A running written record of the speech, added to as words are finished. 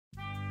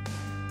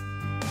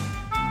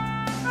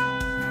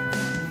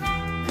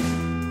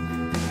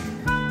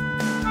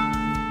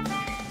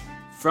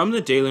From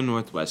the Daily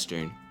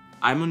Northwestern,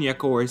 I'm Onyeka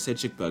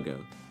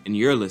Orisechikbogo, and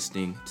you're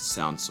listening to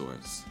Sound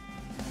Source.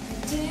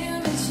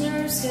 Damaged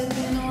nerves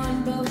stepping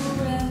on bubble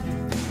wrap,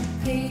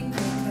 paper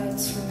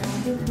cuts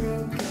from the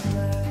broken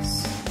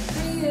glass.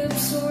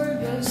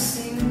 Reabsorb a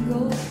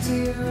single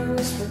tear,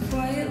 whisper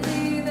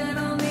quietly that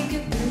I'll make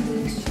it through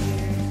this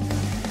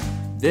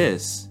year.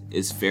 This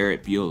is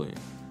Ferret Bueller,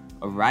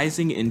 a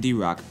rising indie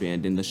rock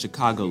band in the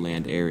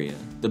Chicagoland area.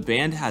 The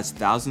band has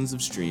thousands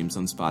of streams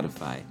on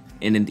Spotify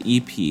and an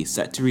EP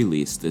set to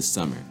release this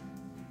summer.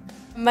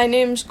 My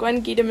name's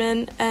Gwen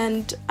Giedemann,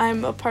 and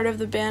I'm a part of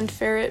the band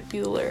Ferret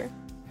Bueller.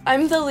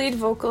 I'm the lead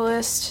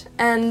vocalist,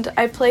 and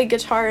I play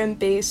guitar and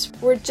bass.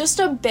 We're just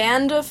a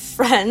band of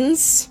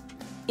friends,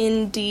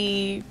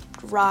 indie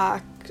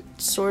rock,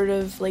 sort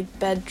of like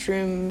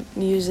bedroom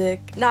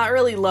music. Not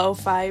really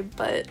lo-fi,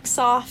 but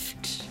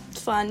soft,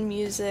 fun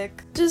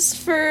music. Just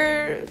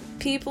for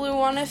people who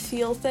want to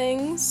feel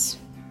things.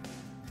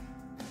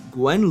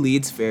 Gwen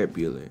leads Ferret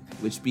Bueller,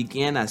 which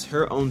began as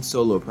her own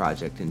solo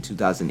project in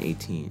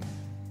 2018.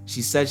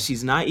 She said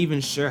she's not even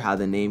sure how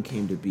the name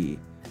came to be,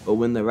 but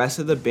when the rest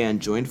of the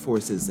band joined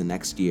forces the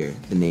next year,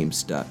 the name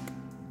stuck.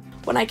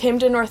 When I came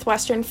to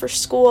Northwestern for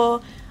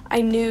school,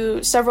 I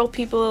knew several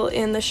people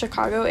in the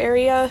Chicago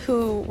area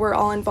who were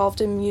all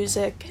involved in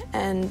music,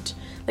 and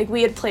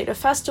we had played a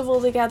festival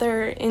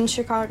together in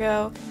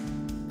Chicago.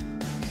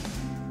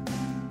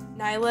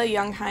 Nyla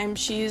Youngheim,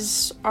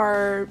 she's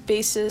our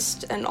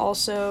bassist and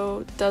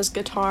also does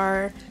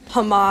guitar.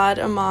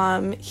 Hamad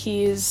Imam,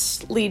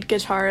 he's lead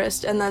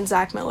guitarist, and then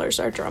Zach Miller's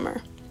our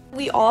drummer.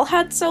 We all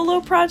had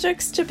solo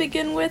projects to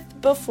begin with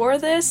before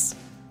this.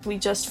 We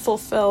just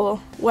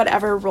fulfill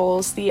whatever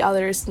roles the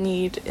others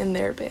need in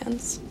their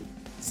bands.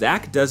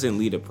 Zach doesn't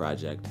lead a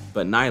project,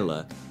 but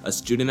Nyla, a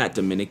student at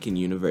Dominican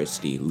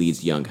University,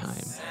 leads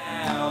Youngheim.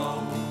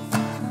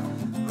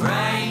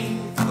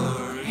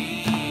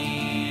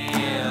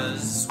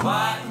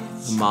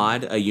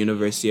 Hamad, a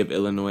University of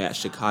Illinois at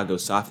Chicago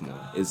sophomore,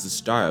 is the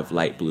star of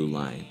Light Blue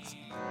Lines.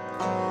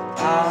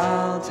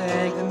 I'll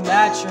take the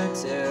metro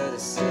to the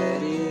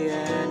city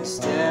and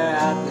stare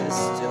at this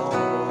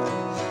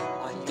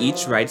stillborn.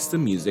 Each writes the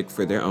music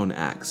for their own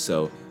acts,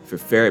 so for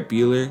Ferret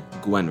Bueller,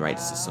 Gwen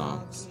writes the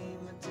songs.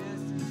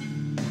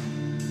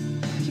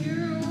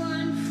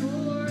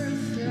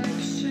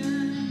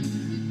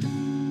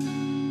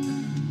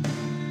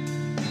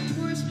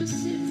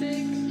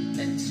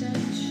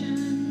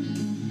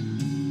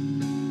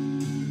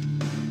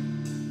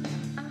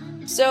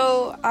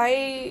 So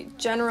I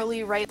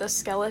generally write the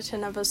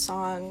skeleton of a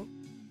song.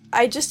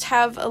 I just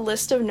have a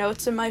list of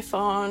notes in my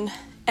phone,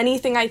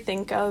 anything I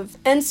think of.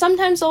 And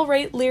sometimes I'll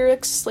write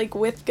lyrics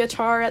with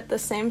guitar at the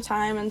same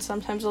time, and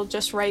sometimes I'll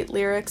just write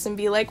lyrics and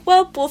be like,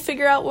 well, we'll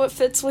figure out what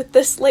fits with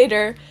this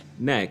later.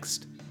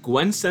 Next,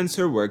 Gwen sends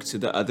her work to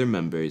the other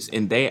members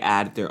and they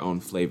add their own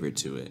flavor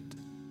to it.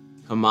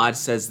 Hamad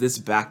says this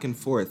back and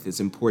forth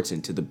is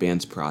important to the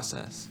band's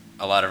process.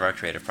 A lot of our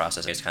creative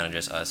process is kind of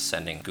just us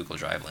sending Google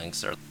Drive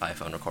links or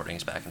iPhone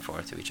recordings back and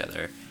forth to each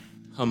other.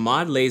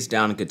 Hamad lays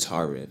down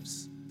guitar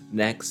riffs.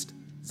 Next,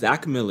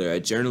 Zach Miller,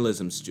 a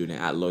journalism student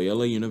at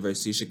Loyola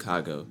University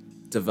Chicago,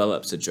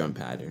 develops a drum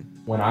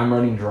pattern. When I'm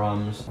running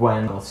drums,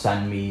 Gwen will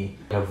send me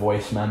a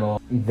voice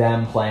memo,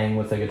 them playing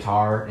with the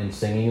guitar and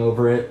singing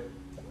over it.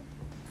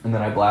 And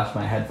then I blast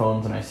my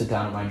headphones and I sit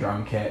down at my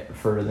drum kit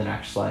for the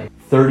next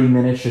 30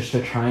 minutes just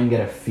to try and get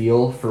a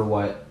feel for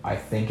what I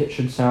think it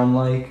should sound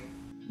like.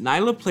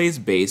 Nyla plays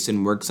bass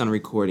and works on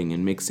recording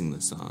and mixing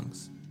the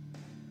songs.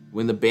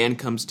 When the band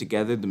comes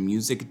together, the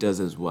music does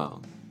as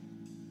well.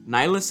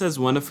 Nyla says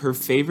one of her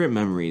favorite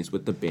memories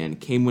with the band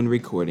came when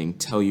recording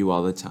Tell You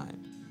All the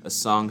Time, a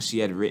song she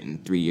had written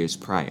 3 years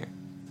prior.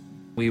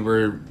 We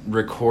were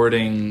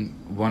recording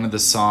one of the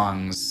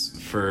songs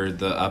for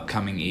the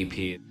upcoming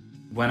EP.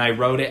 When I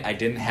wrote it, I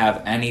didn't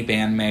have any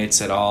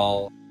bandmates at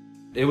all.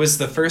 It was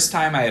the first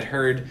time I had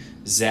heard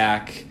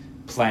Zach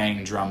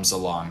playing drums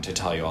along to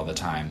Tell You All the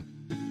Time.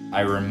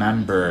 I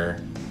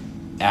remember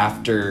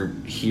after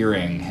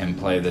hearing him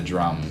play the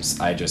drums,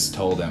 I just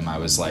told him, I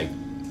was like,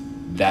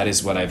 that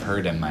is what I've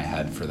heard in my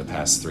head for the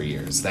past 3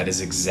 years. That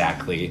is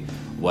exactly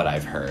what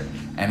I've heard.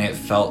 And it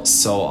felt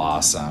so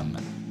awesome.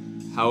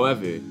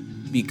 However,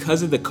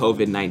 because of the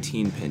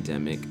COVID-19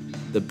 pandemic,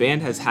 the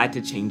band has had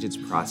to change its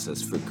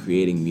process for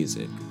creating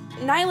music.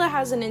 Nyla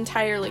has an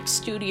entire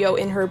studio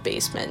in her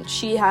basement.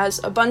 She has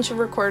a bunch of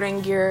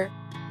recording gear.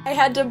 I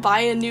had to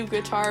buy a new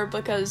guitar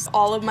because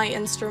all of my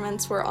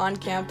instruments were on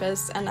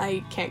campus and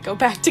I can't go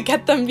back to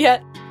get them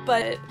yet,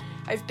 but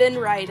I've been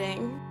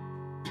writing.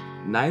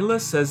 Nyla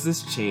says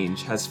this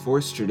change has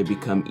forced her to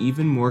become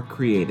even more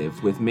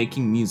creative with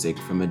making music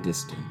from a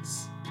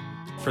distance.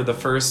 For the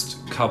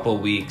first couple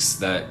weeks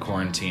that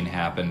quarantine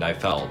happened, I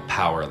felt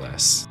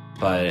powerless,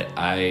 but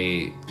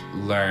I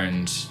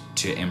learned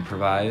to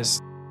improvise.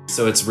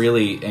 So it's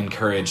really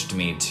encouraged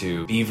me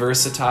to be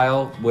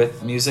versatile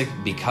with music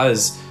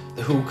because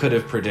who could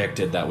have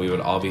predicted that we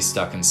would all be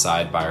stuck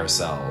inside by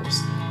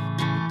ourselves?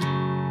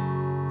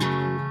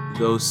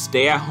 Though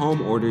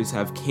stay-at-home orders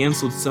have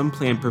canceled some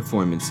planned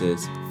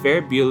performances,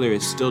 Ferret Bueller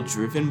is still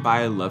driven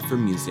by a love for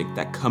music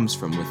that comes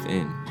from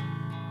within.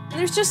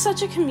 There's just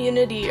such a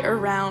community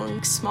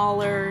around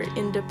smaller,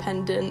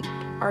 independent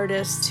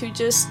artists who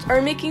just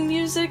are making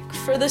music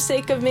for the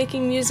sake of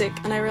making music,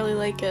 and I really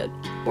like it.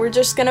 We're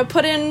just gonna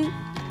put in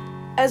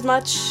as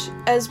much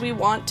as we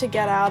want to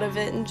get out of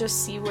it and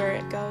just see where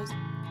it goes.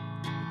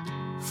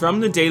 From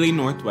the Daily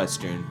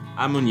Northwestern,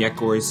 I'm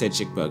Onyeko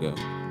Orisechikbogo.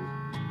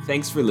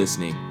 Thanks for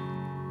listening.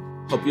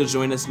 Hope you'll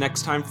join us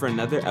next time for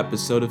another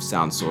episode of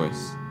Sound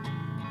Source.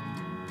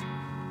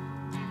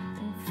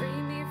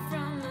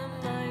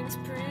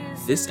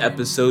 This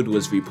episode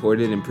was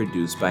reported and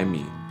produced by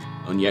me,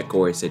 Onyeko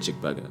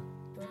Orisechikbogo.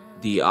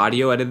 The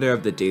audio editor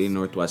of the Daily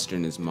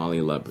Northwestern is Molly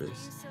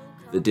Lubbers.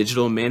 The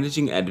digital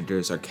managing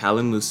editors are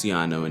Callan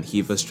Luciano and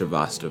Hiva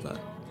Stravostova,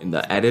 and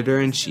the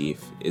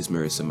editor-in-chief is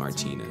Marissa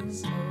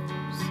Martinez.